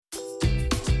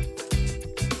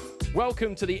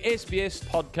Welcome to the SBS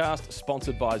podcast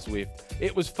sponsored by Zwift.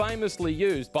 It was famously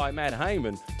used by Matt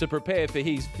Hayman to prepare for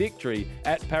his victory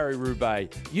at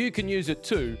Paris-Roubaix. You can use it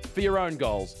too for your own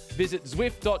goals. Visit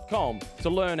Zwift.com to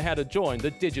learn how to join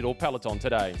the digital peloton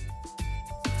today.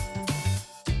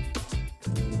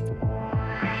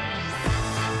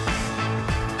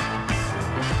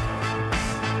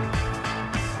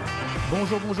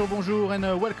 Bonjour,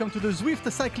 and welcome to the Zwift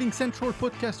Cycling Central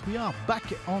Podcast. We are back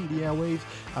on the airwaves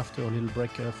after a little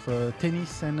break of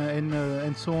tennis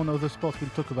and so on, other sports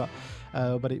we'll talk about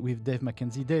it with Dave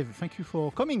McKenzie. Dave, thank you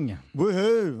for coming.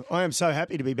 Woohoo! I am so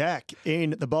happy to be back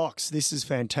in the box. This is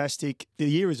fantastic. The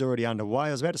year is already underway.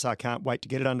 I was about to say I can't wait to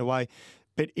get it underway.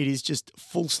 But it is just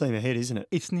full steam ahead, isn't it?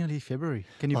 It's nearly February.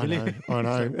 Can you believe it? I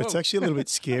know. It's actually a little bit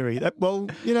scary.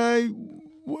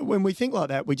 When we think like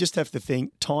that, we just have to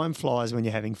think time flies when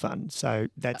you're having fun. So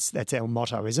that's our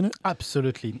motto, isn't it?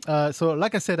 Absolutely. So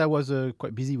like I said, I was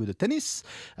quite busy with the tennis.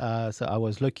 So I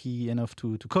was lucky enough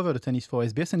to cover the tennis for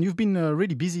SBS. And you've been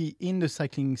really busy in the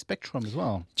cycling spectrum as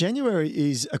well. January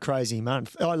is a crazy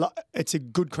month. It's a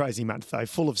good crazy month, though,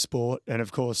 full of sport. And,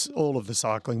 of course, all of the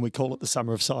cycling. We call it the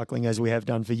summer of cycling, as we have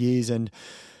done for years. And,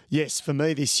 yes, for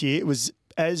me this year, it was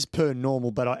as per normal,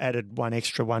 but I added one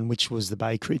extra one, which was the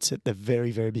Bay Crits at the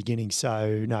very, very beginning.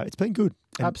 So, no, it's been good.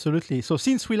 Absolutely. So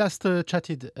since we last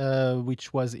chatted,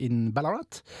 which was in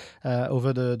Ballarat,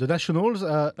 over the Nationals,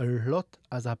 a lot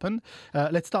has happened.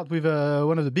 Let's start with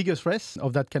one of the biggest races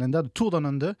of that calendar, the Tour Down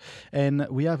Under. And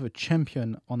we have a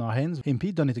champion on our hands.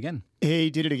 MP done it again. He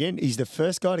did it again. He's the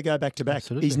first guy to go back-to-back.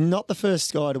 Absolutely. He's not the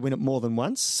first guy to win it more than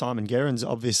once. Simon Gerrans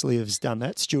obviously has done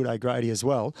that. Stuart O'Grady as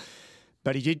well.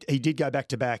 But he did go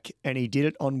back-to-back, and he did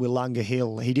it on Willunga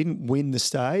Hill. He didn't win the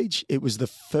stage. It was the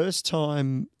first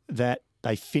time that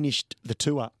they finished the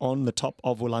tour on the top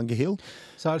of Willunga Hill.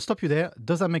 So I'll stop you there.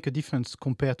 Does that make a difference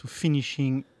compared to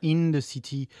finishing in the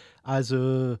city as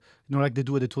like they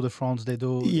do at the Tour de France? They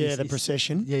do the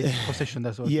procession. Yeah, the procession.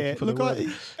 That's what. Yeah, look,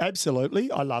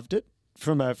 absolutely, I loved it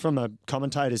from a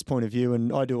commentator's point of view,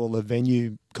 and I do all the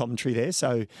venue commentary there.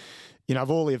 So,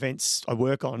 of all the events I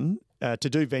work on, to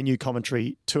do venue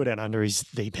commentary, Tour Down Under is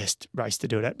the best race to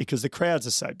do it at because the crowds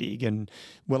are so big. And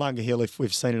Willunga Hill, if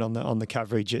we've seen it on the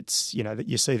coverage, it's that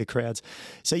you see the crowds.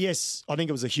 So yes, I think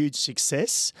it was a huge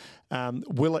success.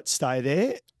 Will it stay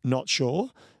there? Not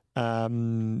sure. I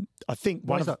think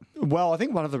one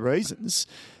of the reasons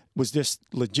was just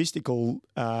logistical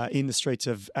in the streets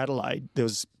of Adelaide.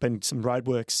 There's been some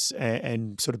roadworks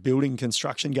and sort of building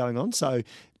construction going on. So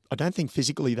I don't think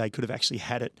physically they could have actually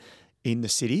had it in the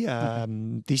city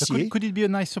this year. Could it be a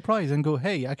nice surprise and go,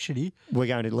 hey, actually, we're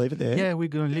going to leave it there? Yeah, we're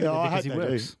going to leave it there because it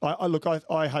works.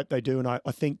 I hope they do, and I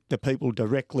think the people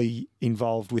directly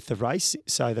involved with the race,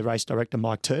 so the race director,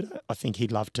 Mike Turner, I think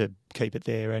he'd love to keep it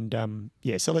there. And,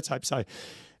 so let's hope so.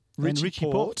 Richie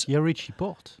Port. Yeah, Richie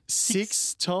Port.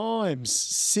 Six times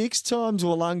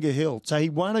Willunga Hill. So he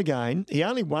won again. He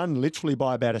only won literally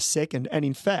by about a second. And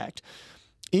in fact,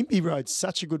 Impey rode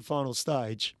such a good final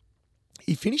stage.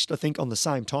 He finished, I think, on the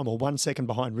same time or 1 second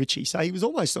behind Richie. So he was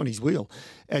almost on his wheel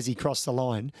as he crossed the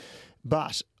line.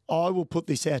 But I will put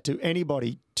this out to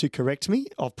anybody to correct me.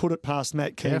 I've put it past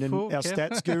Matt Keenan, our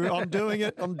stats guru. I'm doing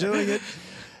it.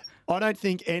 I don't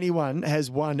think anyone has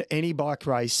won any bike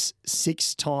race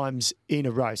 6 times in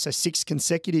a row. So 6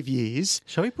 consecutive years.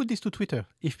 Shall we put this to Twitter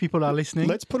if people are listening?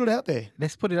 Let's put it out there.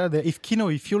 If Kino,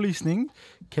 if you're listening,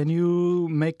 can you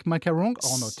make Micah wrong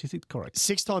or not? Is it correct?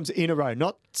 6 times in a row,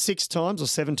 not 6 times or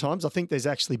 7 times. I think there's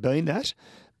actually been that,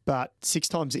 but 6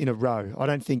 times in a row. I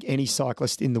don't think any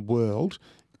cyclist in the world.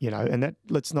 And that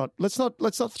let's not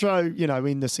throw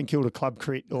in the St Kilda Club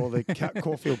Crit or the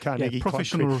Caulfield Carnegie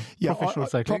professional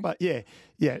cycling.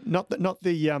 Not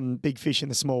the big fish in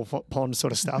the small pond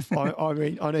sort of stuff.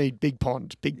 I need big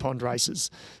pond races.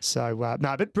 So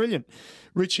but brilliant.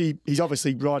 Richie, he's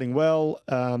obviously riding well.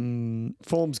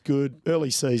 Form's good. Early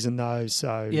season though.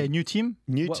 So new team.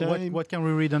 What can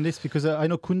we read on this? Because I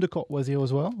know Kundekort was here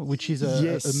as well, which is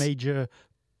a major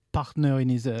partner in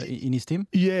his team.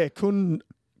 Yeah, Kun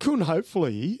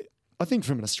hopefully, I think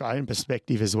from an Australian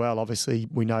perspective as well, obviously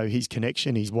we know his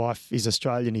connection, his wife is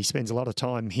Australian, he spends a lot of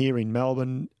time here in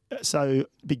Melbourne. So it'd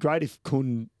be great if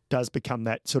Kun does become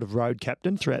that sort of road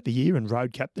captain throughout the year and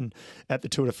road captain at the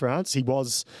Tour de France. He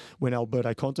was when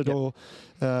Alberto Contador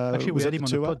actually, we was had at him the on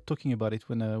tour. the pod talking about it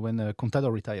when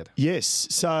Contador retired. Yes.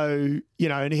 So,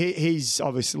 and he's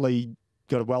obviously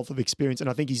got a wealth of experience, and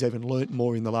I think he's even learnt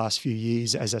more in the last few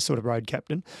years as a sort of road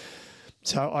captain.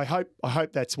 So I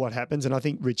hope that's what happens, and I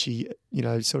think Richie,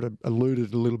 sort of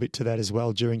alluded a little bit to that as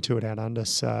well during Tour Down Under.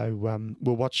 So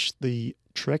we'll watch the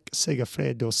Trek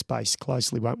Segafredo space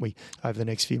closely, won't we, over the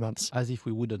next few months? As if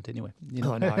we wouldn't anyway.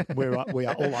 I know. We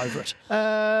are all over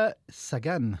it.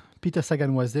 Sagan. Peter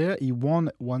Sagan was there. He won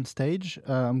one stage.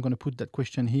 I'm going to put that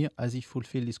question here. Has he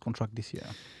fulfilled his contract this year?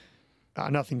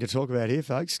 Nothing to talk about here,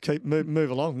 folks. Move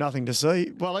along. Nothing to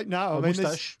see. Well, no.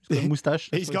 Moustache. He's got a moustache.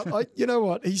 He's got. You know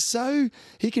what?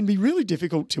 He can be really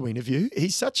difficult to interview.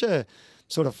 He's such a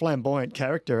sort of flamboyant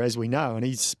character, as we know, and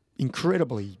he's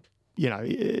incredibly,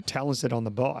 talented on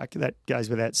the bike. That goes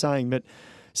without saying. But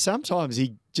sometimes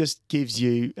he just gives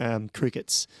you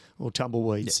crickets or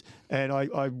tumbleweeds. Yeah. And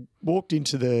I walked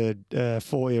into the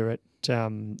foyer at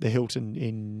the Hilton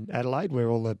in Adelaide, where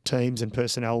all the teams and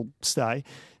personnel stay.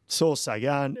 Saw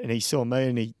Sagan and he saw me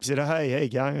and he said, "Hey, how you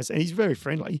going?" And he's very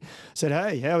friendly. I said,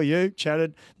 "Hey, how are you?"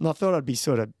 Chatted. And I thought I'd be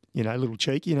sort of, a little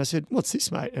cheeky. And I said, "What's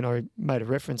this, mate?" And I made a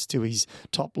reference to his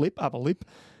upper lip.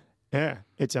 "Yeah,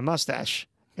 it's a moustache.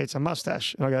 It's a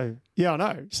moustache." And I go, "Yeah, I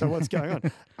know. So what's going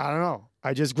on?" "I don't know.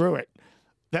 I just grew it."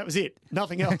 That was it.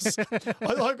 Nothing else.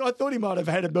 I thought he might have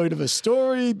had a bit of a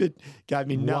story, but gave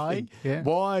me nothing. Why?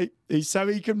 Why?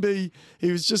 He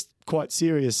was just quite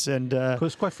serious. And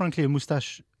because quite frankly, a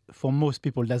moustache for most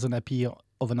people doesn't appear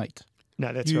overnight.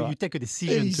 No, that's right. You take a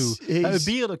decision a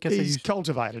beard. He's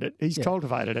cultivated it. He's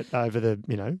cultivated it over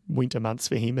the winter months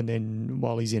for him, and then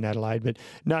while he's in Adelaide. But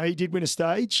no, he did win a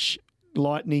stage.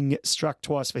 Lightning struck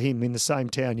twice for him in the same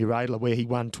town, Uradla, where he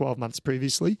won 12 months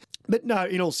previously. But no,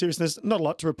 in all seriousness, not a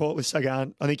lot to report with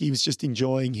Sagan. I think he was just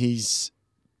enjoying his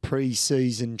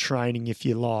pre-season training, if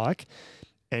you like,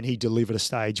 and he delivered a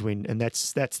stage win, and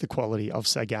that's the quality of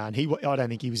Sagan. I don't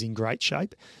think he was in great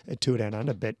shape at Tour Down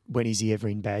Under, but when is he ever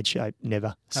in bad shape?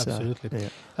 Never. Absolutely. So,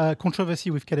 yeah. Controversy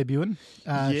with Caleb Ewan.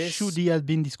 Yes. Should he have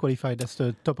been disqualified? That's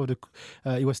the top of the.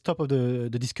 He was top of the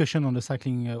discussion on the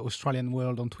cycling Australian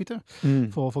world on Twitter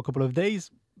for a couple of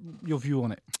days. Your view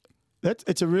on it?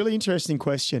 It's a really interesting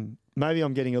question. Maybe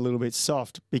I'm getting a little bit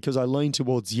soft because I lean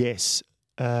towards yes,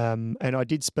 and I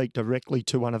did speak directly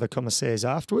to one of the commissaires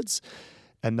afterwards.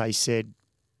 And they said,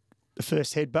 the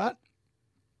first headbutt,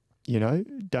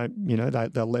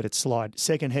 they'll let it slide.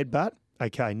 Second headbutt,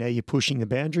 okay, now you're pushing the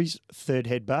boundaries. Third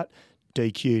headbutt,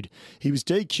 DQ'd. He was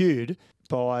DQ'd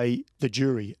by the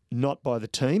jury, not by the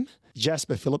team.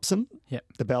 Jasper Philipsen,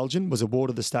 the Belgian, was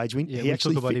awarded the stage win. Yeah, we'll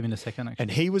talk about him in a second, actually. And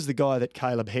he was the guy that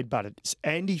Caleb headbutted.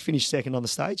 And he finished second on the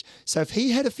stage. So if he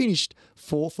had finished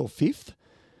fourth or fifth,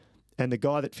 and the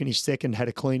guy that finished second had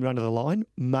a clean run of the line,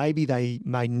 maybe they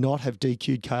may not have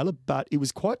DQ'd Caleb, but it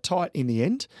was quite tight in the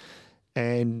end.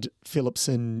 And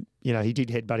Philipsen, he did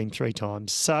headbutt him 3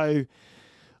 times. So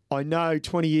I know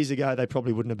 20 years ago they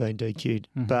probably wouldn't have been DQ'd,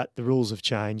 but the rules have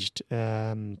changed.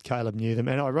 Caleb knew them.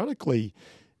 And ironically,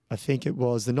 I think it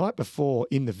was the night before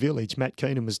in the village, Matt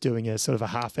Keenan was doing a sort of a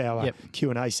half-hour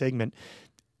Q&A segment.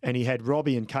 And he had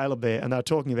Robbie and Caleb there, and they were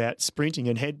talking about sprinting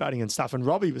and headbutting and stuff. And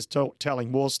Robbie was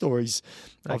telling war stories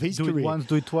of his career. Do it once,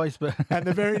 do it twice. But and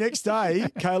the very next day,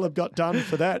 Caleb got done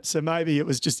for that. So maybe it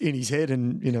was just in his head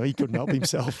and, he couldn't help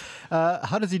himself.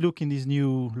 How does he look in his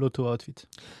new Lotto outfit?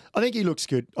 I think he looks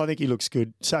good.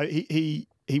 So he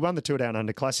won the Tour Down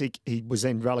Under Classic. He was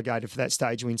then relegated for that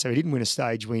stage win. So he didn't win a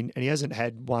stage win, and he hasn't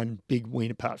had one big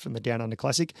win apart from the Down Under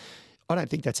Classic. I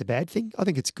don't think that's a bad thing. I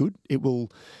think it's good. It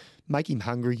will make him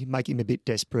hungry, make him a bit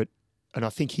desperate, and I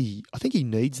think he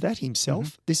needs that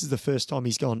himself. This is the first time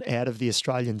he's gone out of the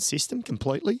Australian system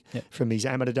completely from his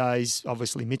amateur days,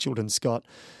 obviously Mitchelton, Scott.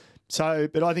 So,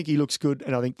 but I think he looks good,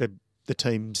 and I think the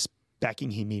team's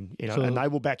backing him in, and they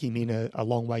will back him in a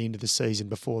long way into the season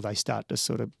before they start to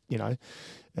sort of,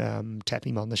 tap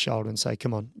him on the shoulder and say,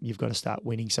 "Come on, you've got to start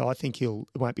winning." So I think it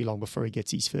won't be long before he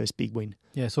gets his first big win.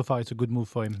 Yeah, so far it's a good move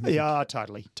for him. Yeah,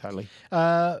 totally.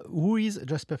 Who is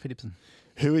Jasper Philipsen?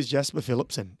 Who is Jasper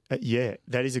Philipsen?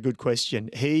 That is a good question.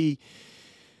 He's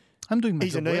a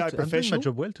neo-professional. I'm doing my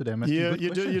job well today.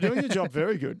 You're doing your job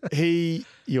very good.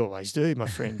 You always do, my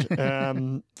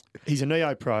friend. He's a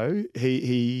neo-pro.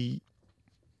 He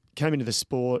came into the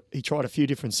sport. He tried a few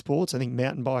different sports. I think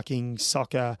mountain biking,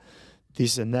 soccer,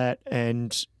 this and that,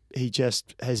 and he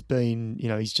just has been,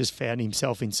 he's just found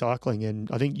himself in cycling,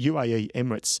 and I think UAE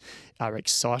Emirates are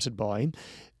excited by him.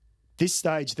 This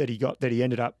stage that he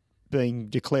ended up being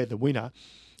declared the winner,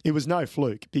 it was no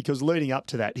fluke, because leading up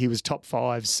to that, he was top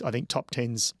 5s, I think top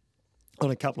 10s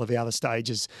on a couple of the other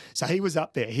stages. So he was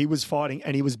up there, he was fighting,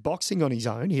 and he was boxing on his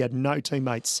own. He had no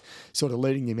teammates sort of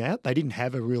leading him out. They didn't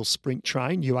have a real sprint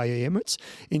train, UAE Emirates.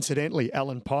 Incidentally,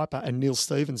 Alan Piper and Neil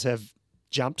Stevens have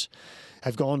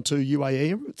gone to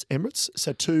UAE Emirates.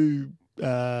 So 2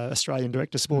 Australian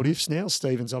Director Sport IFS now.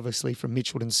 Stephen's obviously from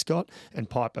Mitchelton Scott, and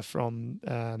Piper from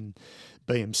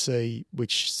BMC,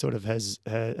 which sort of has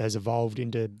evolved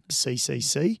into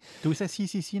CCC. Do we say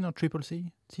CCC, not Triple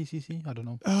C? CCC? I don't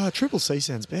know. Triple C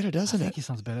sounds better, doesn't I it? think it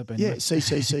sounds better. But Yeah,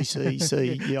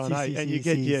 CCCCC. Yeah, I know. And you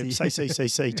get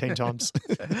CCCC 10 times.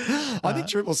 I think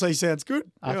Triple C sounds good.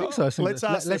 I think so. Let's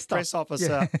ask the press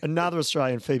officer, another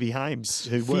Australian, Phoebe Hames,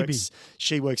 who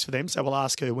works for them. So we'll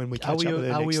ask her when we catch up with her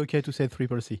next. Are we okay to say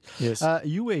Triple C? Yes.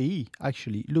 UAE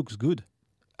actually looks good.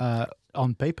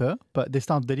 On paper, but they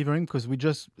start delivering because we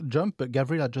just jumped. But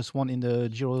Gabriela just won in the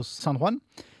Giro San Juan.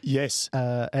 Yes,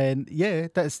 and they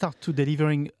start to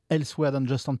delivering elsewhere than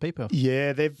just on paper.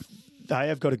 Yeah, they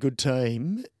have got a good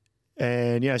team,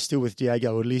 and still with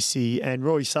Diego Ulissi and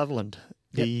Rory Sutherland,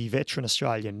 the veteran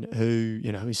Australian who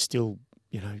is still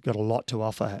got a lot to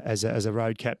offer as a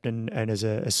road captain and as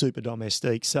a super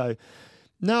domestique. So,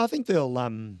 no, I think they'll.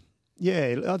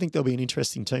 I think they'll be an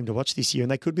interesting team to watch this year,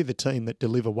 and they could be the team that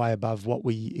deliver way above what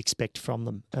we expect from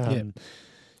them.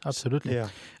 Absolutely.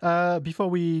 Yeah. Before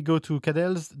we go to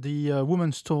Cadell's, the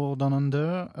Women's Tour Down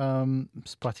Under,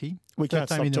 Spratty. We can't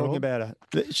stop talking about her.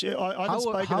 I haven't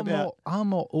spoken about... How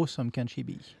more awesome can she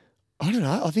be? I don't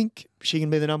know. I think she can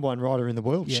be the number one rider in the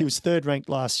world. Yeah. She was third ranked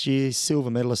last year,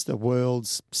 silver medalist at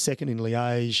Worlds, second in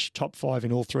Liège, top 5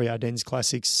 in all 3 Ardennes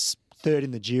Classics, third in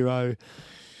the Giro.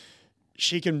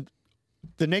 She can...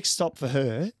 The next stop for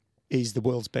her is the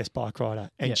world's best bike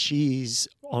rider, and she is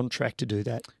on track to do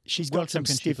that. She's got some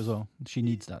stiff as well. She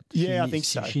needs that. I think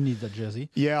so. She needs that jersey.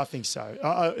 Yeah, I think so.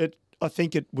 I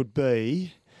think it would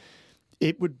be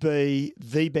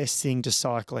the best thing to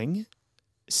cycling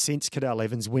since Cadel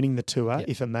Evans winning the Tour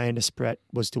if Amanda Spratt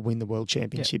was to win the World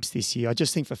Championships this year. I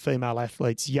just think for female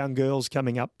athletes, young girls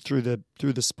coming up through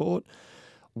the sport,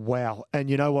 wow. And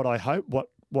you know what I hope?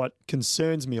 What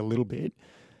concerns me a little bit,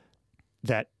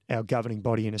 that our governing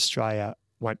body in Australia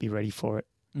won't be ready for it.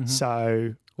 Mm-hmm.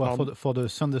 So, for the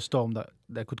thunderstorm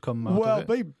that could come out of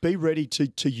it. Be ready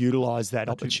to utilise that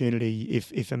opportunity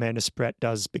if Amanda Spratt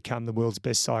does become the world's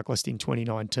best cyclist in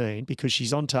 2019, because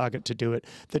she's on target to do it.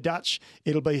 The Dutch,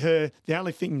 it'll be her. The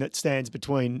only thing that stands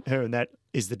between her and that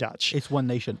is the Dutch. It's one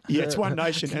nation. Yeah, it's one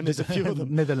nation, and there's a few of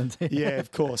them. Netherlands. Yeah,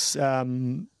 of course.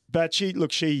 But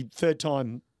she third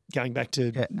time going back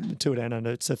to Tour Down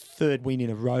Under. It's a third win in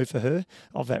a row for her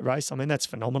of that race. I mean, that's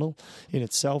phenomenal in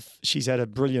itself. She's had a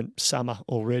brilliant summer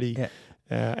already. Yeah.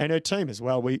 And her team as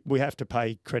well. We have to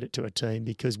pay credit to her team,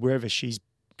 because wherever she's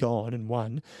gone and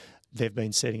won, they've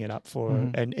been setting it up for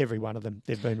her. And every one of them,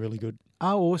 they've been really good.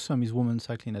 How awesome is women's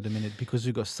cycling at the minute? Because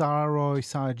you've got Sarah Roy,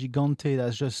 Sarah Gigante,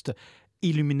 that's just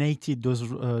illuminated those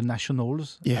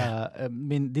nationals. Yeah. I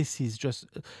mean, this is just...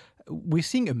 We're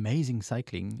seeing amazing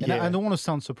cycling, and I don't want to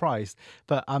sound surprised,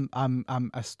 but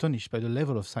I'm astonished by the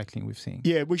level of cycling we've seen.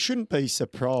 Yeah, we shouldn't be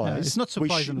surprised. It's not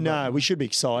surprising. We should be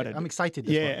excited. Yeah, I'm excited.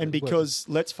 And because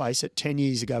let's face it, 10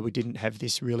 years ago we didn't have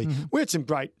this really. We had some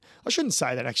great. I shouldn't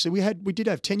say that actually. We did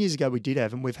have 10 years ago. We did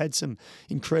have, and we've had some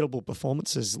incredible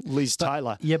performances. Liz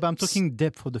Taylor. Yeah, but I'm talking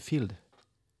depth for the field.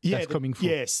 That's coming from.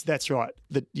 Yes, that's right.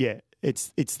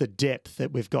 It's the depth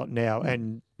that we've got now,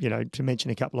 and to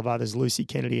mention a couple of others, Lucy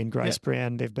Kennedy and Grace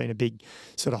Brown, they've been a big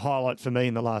sort of highlight for me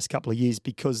in the last couple of years,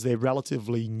 because they're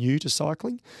relatively new to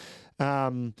cycling.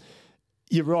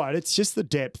 You're right, it's just the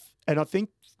depth, and I think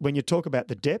when you talk about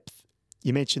the depth,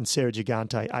 you mentioned Sarah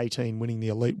Gigante, 18, winning the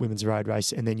elite women's road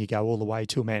race, and then you go all the way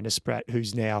to Amanda Spratt,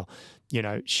 who's now,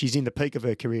 she's in the peak of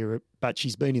her career, but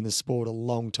she's been in the sport a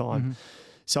long time.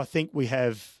 So I think we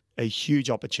have a huge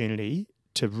opportunity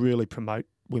to really promote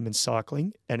women's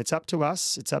cycling, and it's up to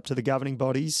us, it's up to the governing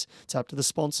bodies, it's up to the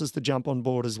sponsors to jump on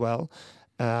board as well.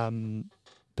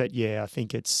 But I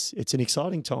think it's an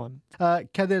exciting time.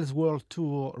 Cadell's World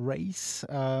Tour race,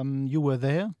 you were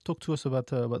there. Talk to us about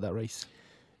that race.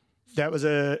 It was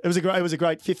a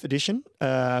great fifth edition.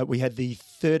 We had the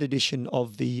third edition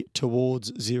of the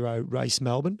Towards Zero race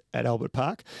Melbourne at Albert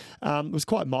Park. It was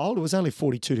quite mild. It was only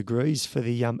 42 degrees for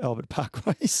the Albert Park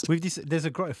race. With this, there's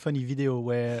a quite funny video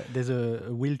where there's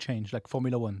a wheel change like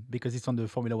Formula One, because it's on the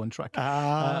Formula One track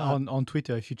on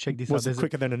Twitter. If you check this was out, it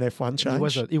quicker than an F1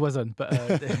 change? It wasn't, but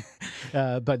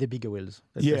the bigger wheels.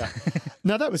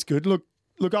 No, that was good. Look,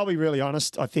 I'll be really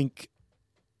honest. I think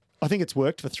it's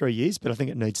worked for 3 years, but I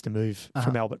think it needs to move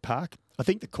from Albert Park. I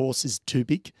think the course is too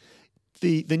big.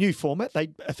 The new format, they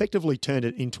effectively turned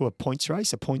it into a points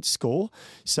race, a points score.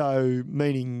 So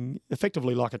meaning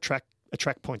effectively like a track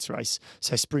points race.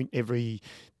 So sprint every,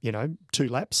 2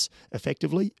 laps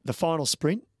effectively. The final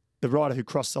sprint the rider who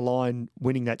crossed the line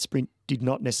winning that sprint did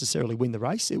not necessarily win the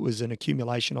race. It was an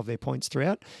accumulation of their points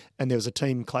throughout. And there was a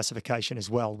team classification as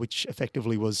well, which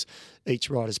effectively was each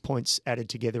rider's points added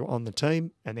together on the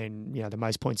team, and then, the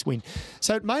most points win.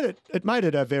 So it made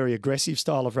it a very aggressive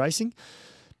style of racing.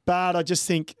 But I just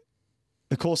think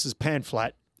the course is pan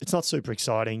flat. It's not super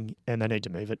exciting, and they need to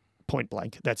move it point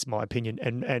blank. That's my opinion.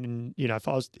 And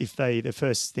the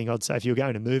first thing I'd say, if you're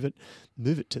going to move it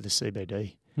to the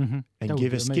CBD. Mm-hmm. And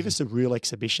give us a real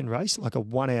exhibition race, like a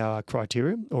 1 hour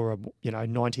criterium or a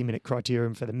 90-minute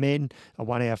criterium for the men, a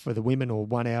 1 hour for the women, or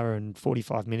 1 hour and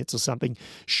 45 minutes or something,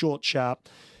 short, sharp.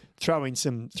 Throw in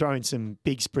some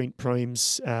big sprint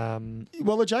preems. The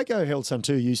Jayco Herald Sun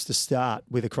 2 used to start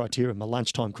with a criterium, a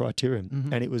lunchtime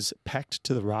criterium, and it was packed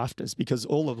to the rafters because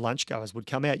all the lunchgoers would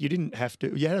come out. You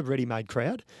had a ready-made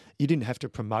crowd. You didn't have to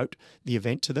promote the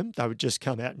event to them. They would just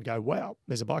come out and go, wow,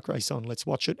 there's a bike race on, let's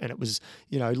watch it. And it was,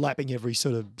 lapping every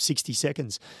sort of 60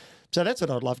 seconds. So that's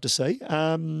what I'd love to see. So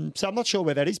I'm not sure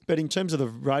where that is, but in terms of the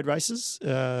road races,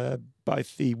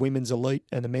 both the women's elite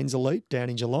and the men's elite down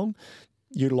in Geelong,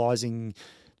 utilising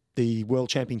the World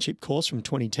Championship course from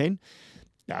 2010.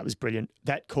 That was brilliant.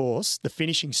 That course, the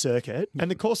finishing circuit, and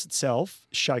the course itself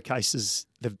showcases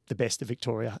the best of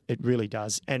Victoria. It really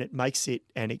does. And it makes it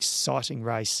an exciting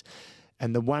race.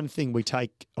 And the one thing we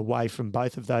take away from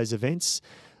both of those events,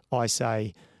 I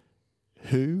say,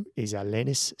 who is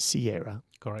Alenis Sierra?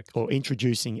 Correct. Or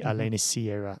introducing Alenis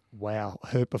Sierra. Wow,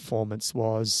 her performance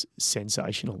was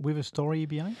sensational. With a story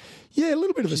behind? Yeah, a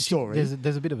little bit of a story.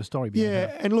 There's a bit of a story behind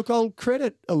her. And look, I'll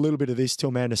credit a little bit of this to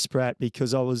Amanda Spratt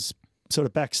because I was sort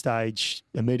of backstage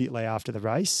immediately after the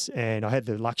race, and I had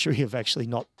the luxury of actually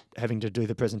not having to do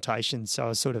the presentation, so I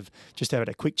was sort of just having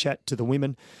a quick chat to the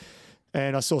women,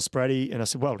 and I saw Spratty, and I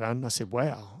said, well done. I said,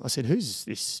 wow. I said, who's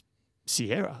this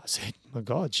Sierra? I said, my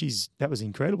God, that was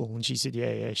incredible. And she said,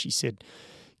 yeah. She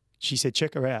said,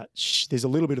 check her out. There's a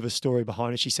little bit of a story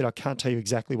behind it. She said, I can't tell you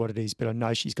exactly what it is, but I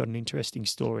know she's got an interesting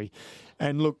story.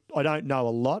 And look, I don't know a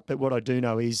lot, but what I do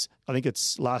know is I think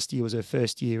last year was her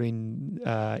first year in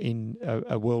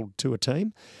a World Tour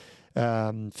team.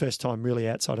 First time really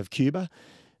outside of Cuba.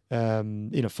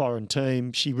 In a foreign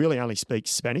team. She really only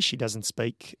speaks Spanish. She doesn't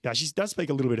speak... she does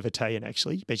speak a little bit of Italian,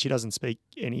 actually, but she doesn't speak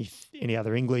any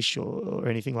other English or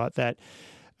anything like that.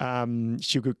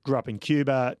 She grew up in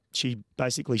Cuba. She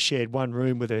basically shared one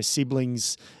room with her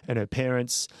siblings and her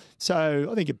parents. So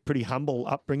I think a pretty humble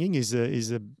upbringing is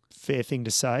a fair thing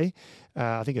to say.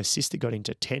 I think her sister got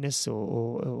into tennis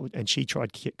and she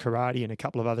tried karate and a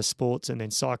couple of other sports, and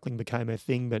then cycling became her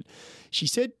thing. But she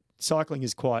said cycling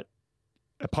is quite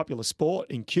a popular sport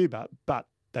in Cuba, but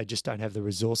they just don't have the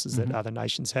resources that other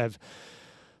nations have.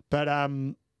 But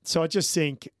so I just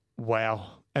think,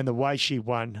 wow. And the way she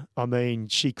won, I mean,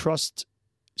 she crossed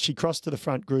to the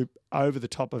front group over the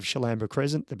top of Shallambra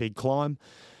Crescent, the big climb.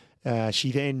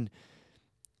 She then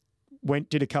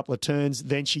did a couple of turns.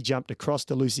 Then she jumped across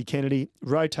to Lucy Kennedy,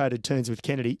 rotated turns with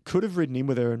Kennedy, could have ridden in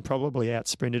with her and probably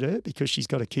out-sprinted her because she's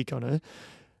got a kick on her.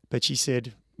 But she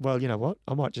said, well, you know what?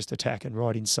 I might just attack and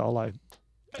ride in solo.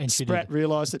 And Spratt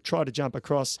realised that, tried to jump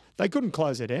across. They couldn't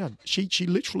close her down. She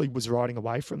literally was riding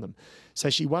away from them. So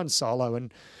she won solo,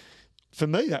 and for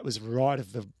me, that was right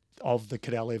of the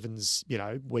Cadel Evans,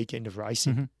 weekend of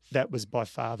racing. That was by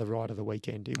far the ride of the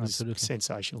weekend. It was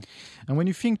sensational. And when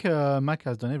you think Mac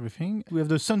has done everything, we have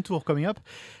the Sun Tour coming up.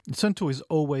 The Sun Tour is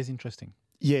always interesting.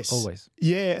 Yes. Always.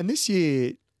 Yeah, and this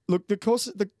year, look,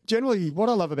 generally what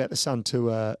I love about the Sun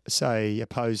Tour, say,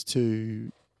 opposed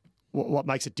to what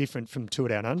makes it different from Tour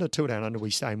Down Under. Tour Down Under, we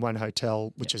stay in one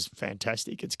hotel, which is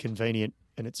fantastic. It's convenient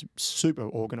and it's super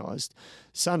organised.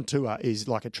 Sun Tour is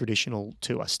like a traditional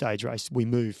tour stage race. We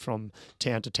move from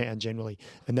town to town generally,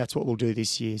 and that's what we'll do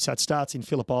this year. So it starts in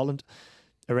Phillip Island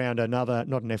around another,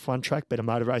 not an F1 track, but a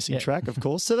motor racing track, of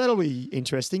course. So that'll be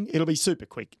interesting. It'll be super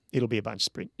quick. It'll be a bunch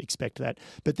sprint. Expect that.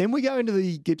 But then we go into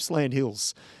the Gippsland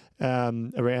Hills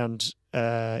around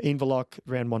Inverloch,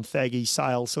 around Monthaggy,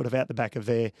 Sale, sort of out the back of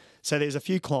there. So there's a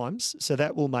few climbs. So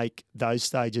that will make those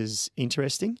stages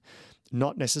interesting,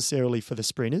 not necessarily for the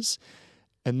sprinters.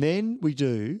 And then we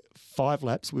do 5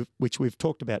 laps, which we've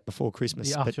talked about before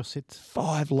Christmas. The Arthur Seat.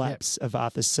 5 laps of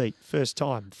Arthur's Seat. First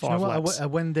time, 5 laps. I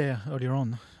went there earlier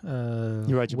on.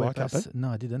 You rode your bike up it? No,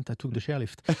 I didn't. I took the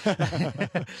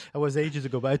chairlift. I was ages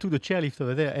ago, but I took the chairlift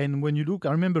over there. And when you look,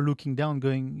 I remember looking down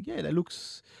going, that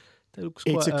looks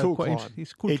it's a cool climb.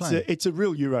 It's a cool climb. It's a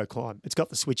real Euro climb. It's got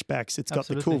the switchbacks. It's got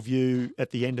the cool view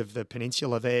at the end of the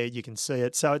peninsula there. You can see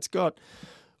it. So it's got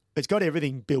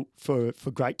everything built for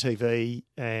great TV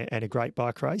and a great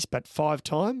bike race. But 5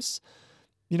 times,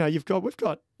 we've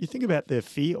got. You think about the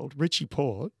field: Richie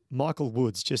Port, Michael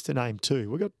Woods, just to name two.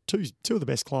 We've got two of the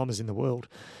best climbers in the world,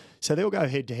 so they'll go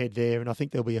head to head there, and I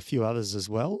think there'll be a few others as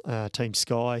well. Team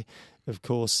Sky, of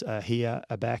course, here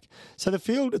are back. So the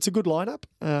field, it's a good lineup,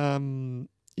 and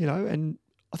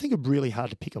I think it's really hard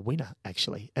to pick a winner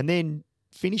actually, and then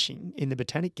finishing in the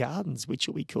Botanic Gardens, which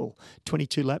will be cool.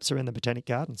 22 laps around the Botanic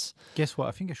Gardens. Guess what?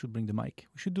 I think I should bring the mic.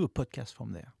 We should do a podcast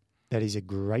from there. That is a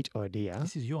great idea.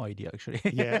 This is your idea, actually.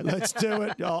 Yeah, let's do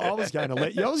it. Oh, I was going to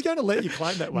let you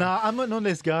claim that one. No, I'm an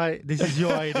honest guy. This is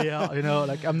your idea.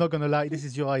 I'm not going to lie. This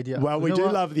is your idea. Well, we do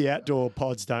love the outdoor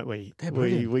pods, don't we?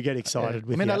 We get excited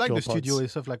with the outdoor I like the pods. studio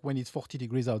and stuff, like when it's 40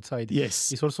 degrees outside.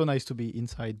 Yes. It's also nice to be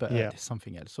inside, but there's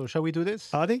something else. So shall we do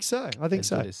this? I think so. Let's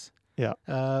do this. Yeah.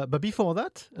 But before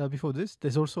this,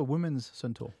 there's also a women's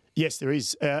Sun Tour. Yes, there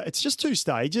is. It's just 2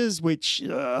 stages, which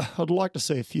I'd like to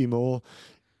see a few more.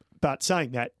 But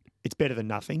saying that, it's better than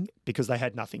nothing because they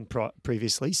had nothing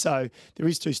previously. So there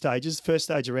is 2 stages. First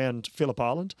stage around Phillip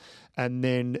Island, and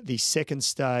then the second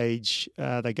stage,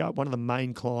 they go up one of the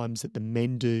main climbs that the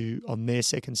men do on their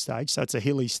second stage. So it's a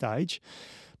hilly stage.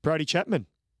 Brodie Chapman,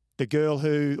 the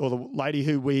the lady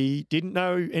who we didn't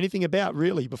know anything about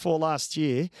really before last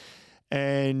year,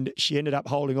 and she ended up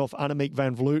holding off Annemiek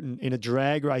van Vleuten in a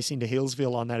drag race into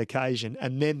Hillsville on that occasion,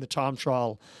 and then the time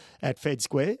trial at Fed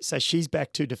Square. So she's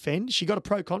back to defend. She got a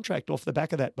pro contract off the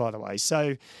back of that, by the way.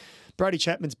 So Brodie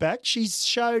Chapman's back. She's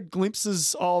showed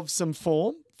glimpses of some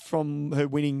form from her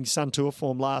winning Sun Tour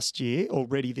form last year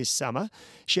already this summer.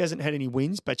 She hasn't had any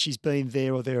wins, but she's been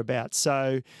there or thereabouts.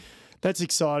 So that's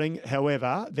exciting.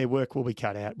 However, their work will be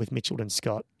cut out with Mitchelton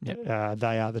Scott. Yep.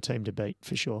 They are the team to beat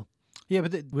for sure. Yeah,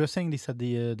 but we were saying this at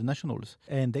the Nationals,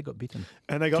 and they got beaten.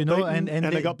 And they got beaten. And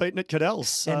they got beaten at Cadell's.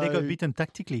 So. And they got beaten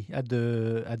tactically at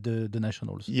the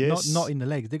Nationals. Yes, not in the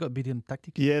legs. They got beaten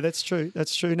tactically. Yeah, that's true.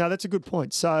 That's true. No, that's a good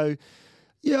point. So,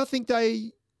 yeah, I think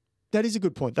that is a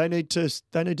good point. They need to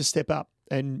step up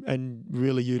and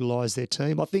really utilise their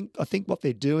team. I think what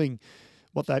they're doing,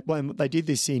 when they did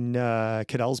this in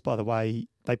Cadell's, by the way,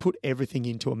 they put everything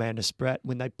into Amanda Spratt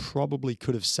when they probably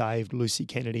could have saved Lucy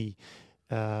Kennedy.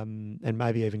 And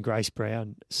maybe even Grace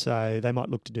Brown. So they might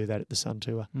look to do that at the Sun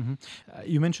Tour. Mm-hmm.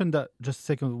 You mentioned that just a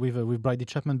second with Brodie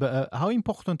Chapman, but how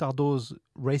important are those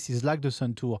races like the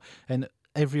Sun Tour and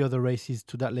every other races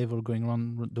to that level going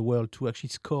around the world to actually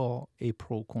score a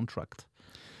pro contract?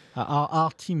 Are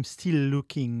our teams still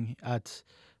looking at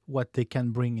what they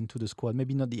can bring into the squad?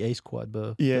 Maybe not the A squad,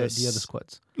 but the other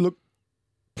squads. Look,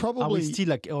 probably. Are we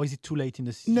still or is it too late in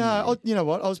the season? No, you know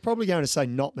what? I was probably going to say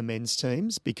not the men's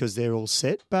teams because they're all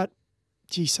set, but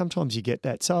gee, sometimes you get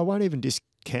that. So I won't even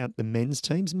discount the men's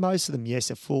teams. Most of them,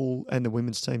 yes, are full, and the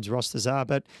women's teams' rosters are,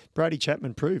 but Brodie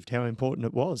Chapman proved how important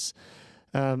it was.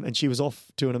 And she was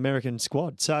off to an American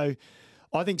squad. So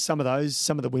I think some of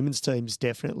the women's teams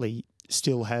definitely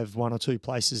still have 1 or 2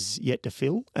 places yet to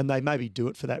fill, and they maybe do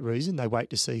it for that reason. They wait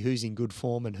to see who's in good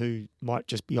form and who might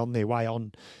just be on their way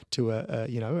on to a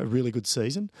really good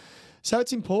season. So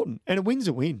it's important, and a win's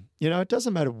a win. It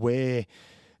doesn't matter where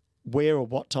or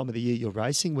what time of the year you're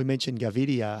racing. We mentioned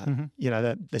Gaviria,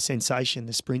 the sensation,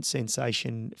 the sprint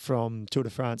sensation from Tour de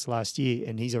France last year,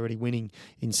 and he's already winning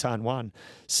in San Juan.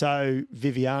 So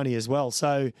Viviani as well.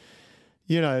 So,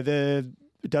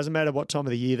 it doesn't matter what time of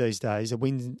the year these days. A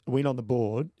win on the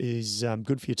board is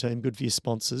good for your team, good for your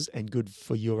sponsors, and good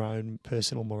for your own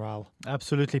personal morale.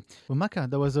 Absolutely. Well, Maka,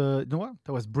 that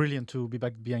was brilliant to be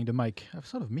back behind the mic. I've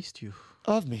sort of missed you.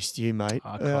 I've missed you, mate.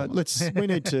 We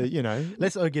need to,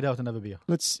 Let's get out and have a beer.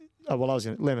 I was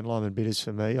going to lemon lime bitters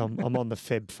for me. I'm on the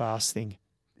Feb fast thing.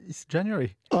 It's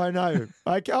January. I know.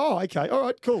 Okay. Oh, okay. All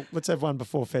right, cool. Let's have one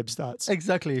before Feb starts.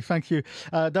 Exactly. Thank you.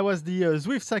 That was the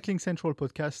Zwift Cycling Central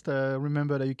podcast.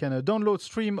 Remember that you can download,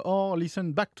 stream, or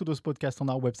listen back to those podcasts on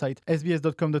our website,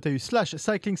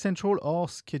 sbs.com.au/cycling central, or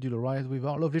schedule a ride with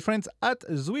our lovely friends at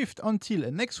Zwift.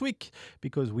 Until next week,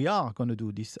 because we are going to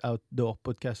do this outdoor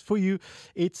podcast for you.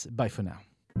 It's bye for now.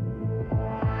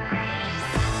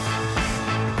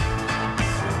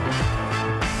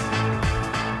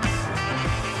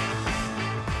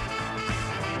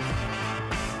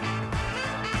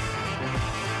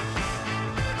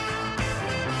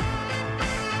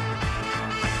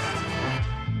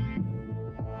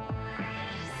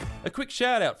 A quick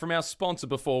shout out from our sponsor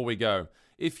before we go.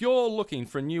 If you're looking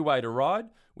for a new way to ride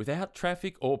without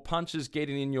traffic or punches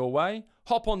getting in your way,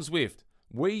 hop on Zwift.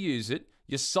 We use it,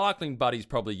 your cycling buddies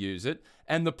probably use it,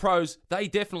 and the pros, they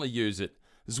definitely use it.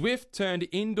 Zwift turned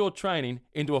indoor training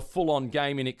into a full-on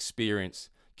gaming experience.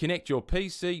 Connect your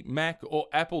PC, Mac or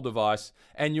Apple device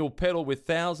and you'll pedal with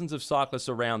thousands of cyclists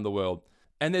around the world.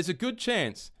 And there's a good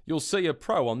chance you'll see a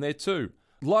pro on there too.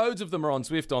 Loads of them are on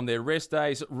Zwift on their rest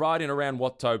days, riding around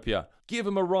Watopia. Give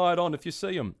them a ride on if you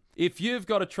see them. If you've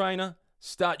got a trainer,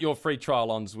 start your free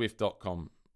trial on Zwift.com.